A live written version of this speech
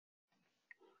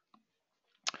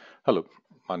Hello,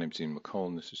 my name is Ian McCall,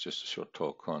 and this is just a short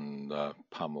talk on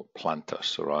Plantar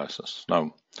Psoriasis.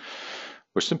 Now,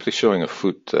 we're simply showing a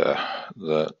foot there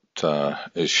that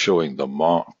is showing the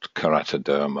marked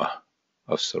keratoderma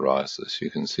of psoriasis.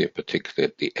 You can see it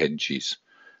particularly at the edges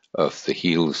of the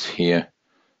heels here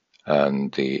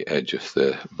and the edge of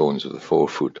the bones of the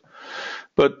forefoot.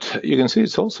 But you can see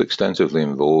it's also extensively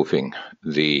involving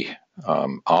the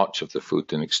arch of the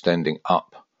foot and extending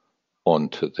up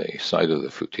onto the side of the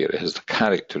foot here. It has the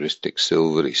characteristic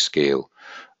silvery scale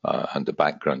and the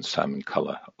background salmon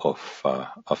color of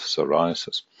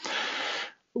psoriasis.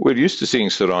 We're used to seeing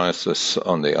psoriasis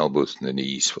on the elbows and the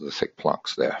knees with the thick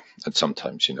plaques there, and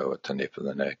sometimes, at the nape of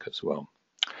the neck as well.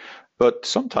 But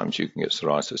sometimes you can get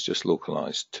psoriasis just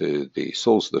localized to the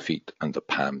soles of the feet and the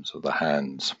palms of the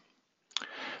hands.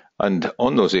 And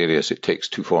on those areas, it takes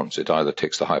two forms. It either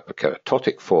takes the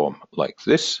hyperkeratotic form like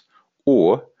this,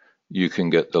 or you can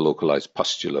get the localized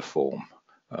pustular form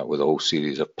with a whole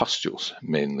series of pustules,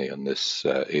 mainly in this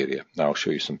area. Now, I'll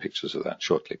show you some pictures of that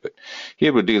shortly, but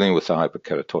here we're dealing with the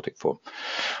hyperkeratotic form.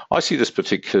 I see this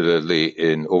particularly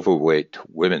in overweight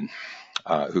women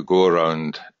who go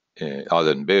around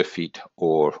either in bare feet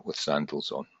or with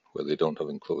sandals on, where they don't have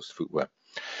enclosed footwear.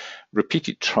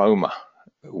 Repeated trauma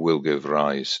will give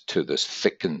rise to this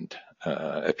thickened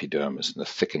epidermis and the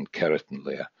thickened keratin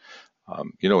layer.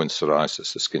 In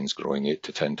psoriasis, the skin's growing 8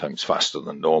 to 10 times faster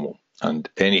than normal, and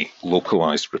any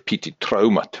localized repeated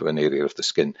trauma to an area of the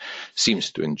skin seems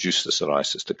to induce the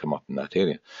psoriasis to come up in that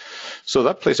area. So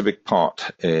that plays a big part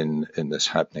in this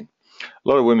happening. A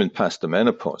lot of women past the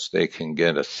menopause, they can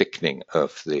get a thickening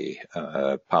of the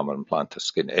palmar and plantar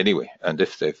skin anyway, and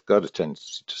if they've got a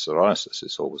tendency to psoriasis,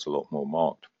 it's always a lot more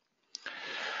marked.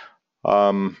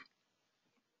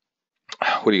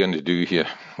 What are you going to do here?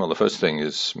 Well, the first thing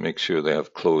is make sure they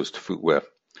have closed footwear.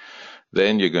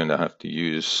 Then you're going to have to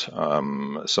use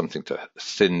something to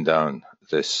thin down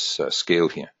this scale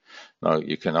here. Now,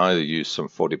 you can either use some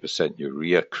 40%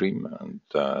 urea cream, and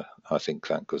I think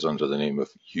that goes under the name of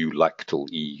Ulactyl,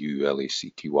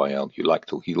 E-U-L-A-C-T-Y-L,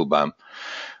 Ulactyl Heel Balm,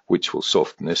 which will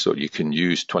soften this, or you can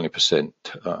use 20%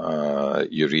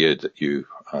 urea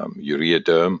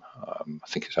derm. I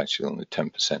think it's actually only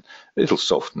 10%. It'll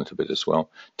soften it a bit as well.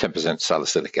 10%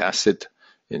 salicylic acid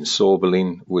in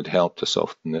sorbeline would help to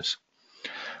soften this.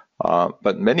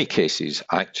 But many cases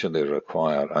actually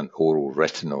require an oral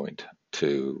retinoid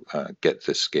to get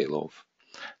this scale off.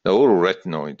 Now, oral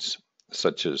retinoids,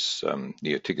 such as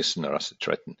neotigacin or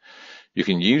acitretin, you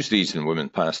can use these in women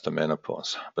past the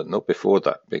menopause, but not before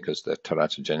that, because they're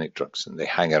teratogenic drugs and they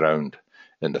hang around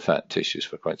in the fat tissues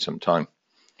for quite some time,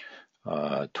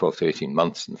 12 to 18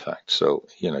 months, in fact. So,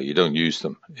 you don't use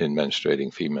them in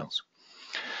menstruating females.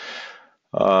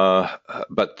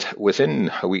 But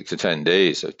within a week to 10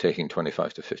 days of taking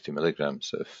 25 to 50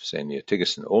 milligrams of, say,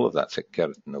 neotigacin, all of that thick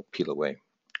keratin will peel away.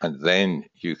 And then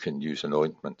you can use an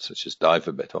ointment such as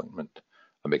Divabet ointment,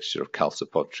 a mixture of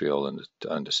calcipotriol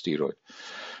and a steroid.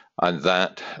 And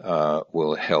that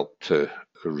will help to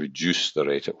reduce the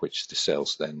rate at which the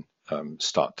cells then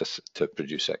start to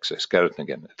produce excess keratin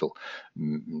again. It'll,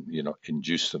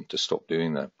 induce them to stop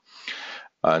doing that.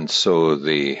 And so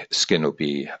the skin will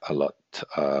be a lot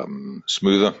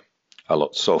smoother, a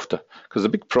lot softer. Because the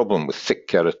big problem with thick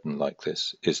keratin like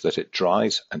this is that it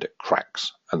dries and it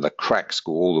cracks. And the cracks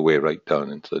go all the way right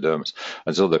down into the dermis.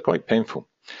 And so they're quite painful.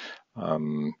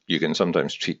 You can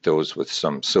sometimes treat those with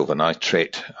some silver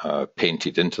nitrate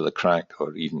painted into the crack,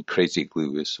 or even crazy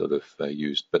glue is sort of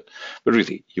used. But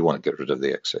really, you want to get rid of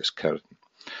the excess keratin.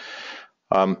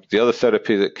 The other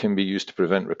therapy that can be used to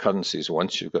prevent recurrences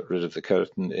once you've got rid of the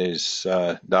keratin is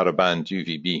narrowband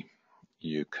UVB.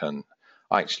 You can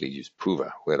actually use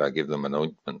Pruva, where I give them an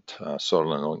ointment,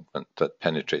 Sorlin ointment, that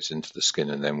penetrates into the skin,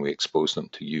 and then we expose them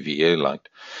to UVA light.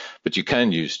 But you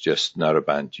can use just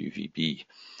narrowband UVB.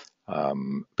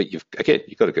 But you've got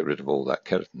to get rid of all that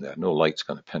keratin there. No light's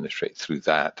going to penetrate through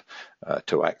that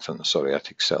to act on the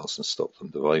psoriatic cells and stop them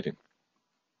dividing.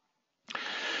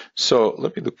 So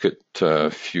let me look at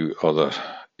a few other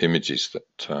images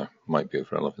that might be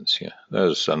of relevance here.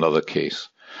 There's another case.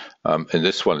 In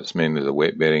this one, it's mainly the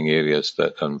weight-bearing areas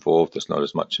that are involved. There's not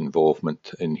as much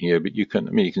involvement in here, but you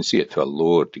can see it to a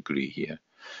lower degree here.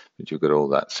 But you've got all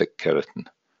that thick keratin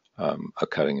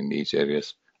occurring in these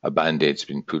areas. A band-aid's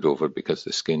been put over because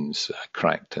the skin's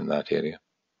cracked in that area.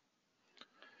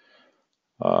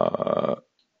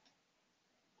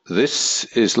 This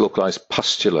is localized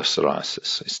pustular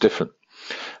psoriasis. It's different.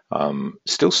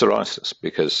 Still psoriasis,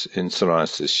 because in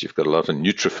psoriasis you've got a lot of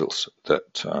neutrophils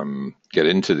that get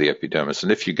into the epidermis,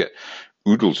 and if you get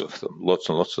oodles of them, lots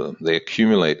and lots of them, they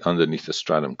accumulate underneath the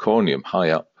stratum corneum high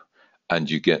up and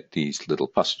you get these little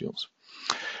pustules.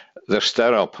 They're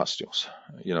sterile pustules.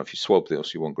 You know, if you swab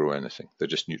those, you won't grow anything. They're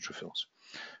just neutrophils.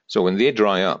 So when they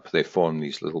dry up, they form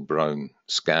these little brown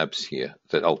scabs here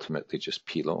that ultimately just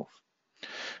peel off.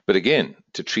 But again,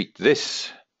 to treat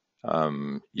this,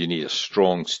 you need a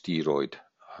strong steroid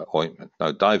ointment.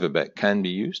 Now, Divabet can be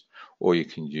used, or you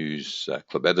can use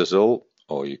clobetasol,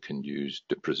 or you can use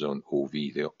Duprazon OV,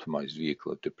 the optimized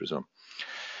vehicle of Duprazon.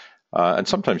 And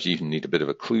sometimes you even need a bit of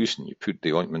occlusion. You put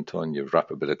the ointment on, you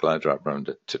wrap a bit of Glad wrap around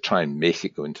it to try and make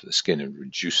it go into the skin and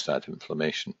reduce that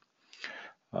inflammation.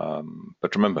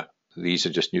 But remember, these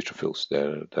are just neutrophils.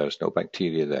 There's no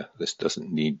bacteria there. This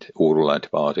doesn't need oral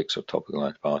antibiotics or topical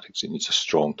antibiotics. It needs a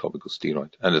strong topical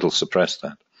steroid, and it'll suppress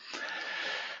that.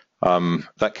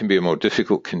 That can be a more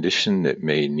difficult condition. It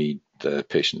may need the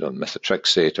patient on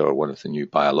methotrexate or one of the new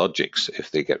biologics if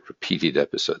they get repeated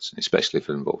episodes, especially if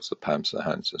it involves the palms of the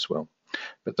hands as well.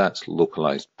 But that's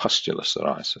localized pustular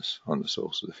psoriasis on the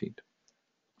soles of the feet.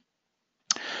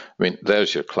 I mean,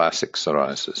 there's your classic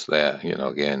psoriasis there. You know,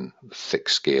 again, thick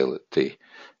scale at the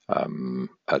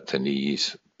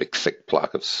knees, big thick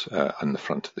plaques on the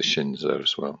front of the shins there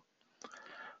as well.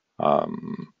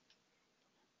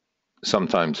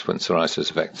 Sometimes when psoriasis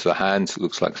affects the hands, it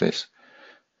looks like this.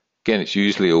 Again, it's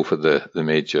usually over the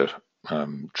major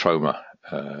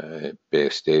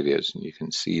trauma-based areas, and you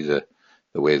can see the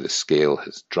way the scale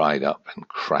has dried up and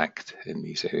cracked in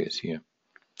these areas here.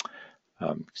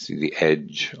 You can see the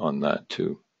edge on that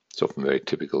too. It's often very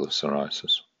typical of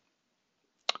psoriasis.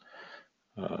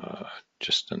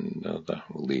 Just another,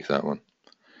 we'll leave that one.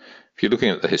 If you're looking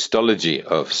at the histology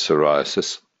of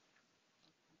psoriasis,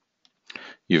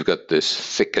 you've got this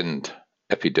thickened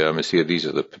epidermis here. These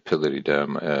are the papillary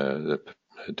the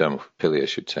dermal papillae, I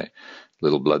should say.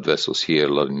 Little blood vessels here.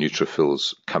 A lot of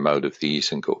neutrophils come out of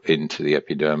these and go into the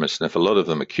epidermis. And if a lot of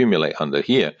them accumulate under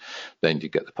here, then you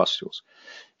get the pustules.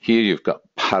 Here you've got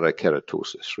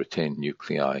parakeratosis, retained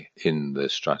nuclei in the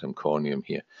stratum corneum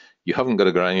here. You haven't got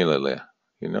a granular layer.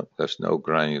 You know, there's no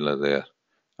granular layer.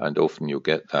 And often you'll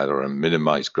get that, or a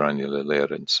minimized granular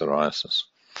layer in psoriasis.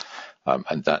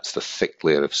 And that's the thick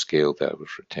layer of scale there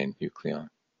with retained nuclei.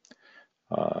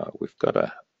 We've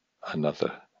got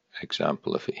another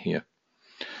example of it here.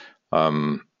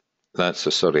 That's a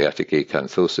psoriatic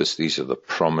acanthosis. These are the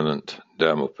prominent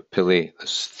dermal papillae,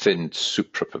 this thin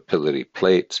suprapapillary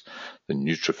plates, the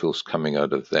neutrophils coming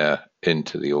out of there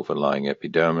into the overlying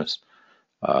epidermis,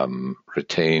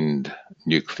 retained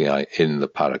nuclei in the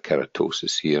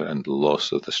parakeratosis here, and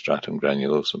loss of the stratum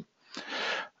granulosum.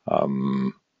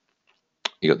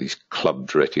 You got these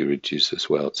clubbed reti ridges as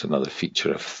well. It's another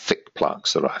feature of thick plaque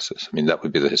psoriasis. I mean, that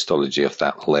would be the histology of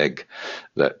that leg,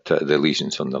 that the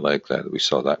lesions on the leg there that we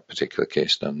saw that particular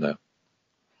case down there.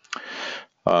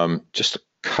 Just a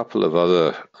couple of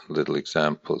other little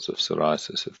examples of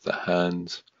psoriasis of the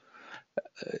hands.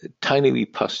 Tiny wee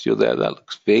pustule there, that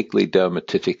looks vaguely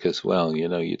dermatitic as well. You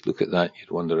know, you'd look at that, you'd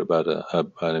wonder about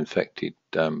an infected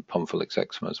Pomphylix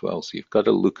eczema as well. So you've got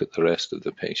to look at the rest of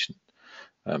the patient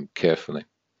carefully.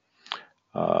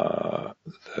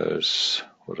 There's,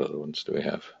 what other ones do we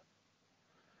have?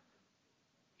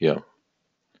 Yeah,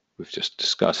 we've just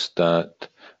discussed that.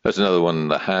 There's another one in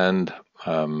the hand.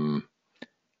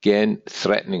 Again,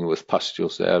 threatening with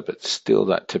pustules there, but still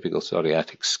that typical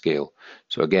psoriatic scale.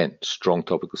 So again, strong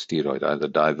topical steroid, either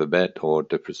Divabet or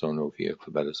Duprazon OV or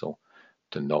clobetasol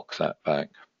to knock that back.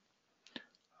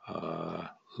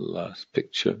 Last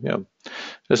picture, yeah.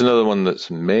 There's another one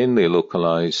that's mainly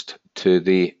localized to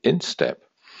the instep.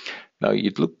 Now,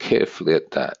 you'd look carefully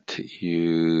at that.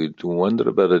 You'd wonder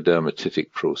about a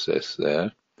dermatitic process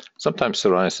there. Sometimes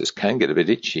psoriasis can get a bit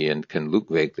itchy and can look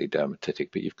vaguely dermatitic,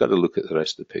 but you've got to look at the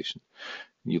rest of the patient.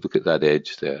 You look at that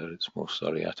edge there, it's more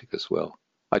psoriatic as well.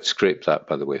 I'd scrape that,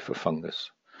 by the way, for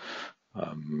fungus,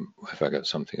 if I got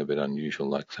something a bit unusual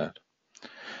like that.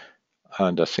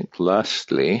 And I think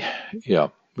lastly, yeah,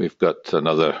 we've got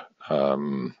another,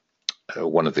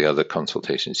 one of the other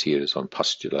consultations here is on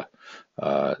pustular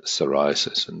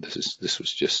psoriasis, and this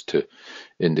was just to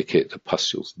indicate that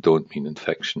pustules don't mean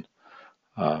infection.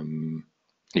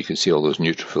 You can see all those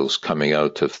neutrophils coming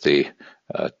out of the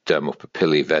dermal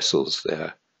papillae vessels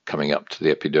there, coming up to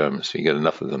the epidermis. So you get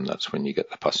enough of them, that's when you get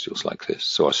the pustules like this.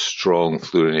 So a strong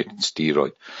fluorinated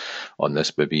steroid on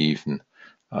this, maybe even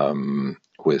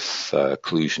with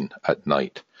occlusion at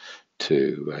night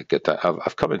to get that.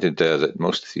 I've commented there that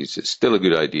most of these, it's still a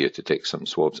good idea to take some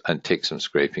swabs and take some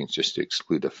scrapings just to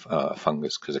exclude a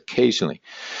fungus, because occasionally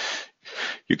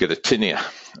you get a tinea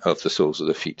of the soles of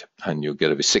the feet and you'll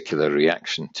get a vesicular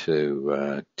reaction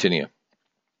to tinea.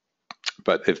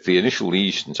 But if the initial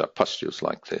lesions are pustules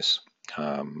like this,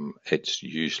 it's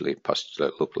usually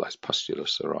localized pustular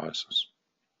psoriasis.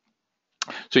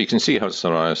 So you can see how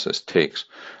psoriasis takes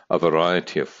a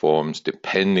variety of forms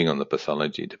depending on the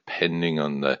pathology, depending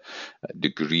on the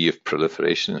degree of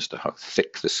proliferation as to how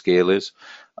thick the scale is,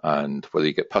 and whether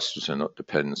you get pustules or not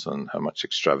depends on how much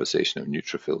extravasation of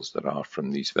neutrophils there are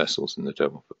from these vessels in the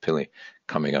dermal papillae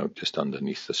coming out just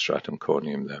underneath the stratum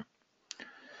corneum there.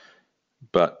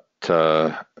 But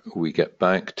we get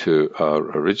back to our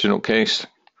original case,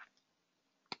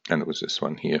 and it was this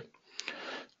one here.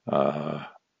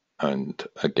 And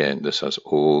again, this has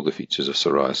all the features of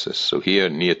psoriasis. So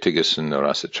here, neotigacin or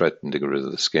acitretin to get rid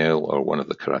of the scale, or one of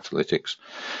the keratolytics,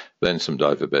 then some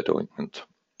Divabed ointment,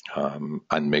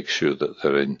 and make sure that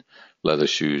they're in leather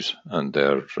shoes and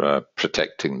they're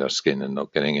protecting their skin and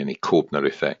not getting any Koebner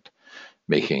effect,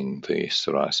 making the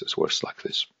psoriasis worse like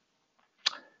this.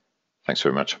 Thanks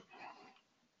very much.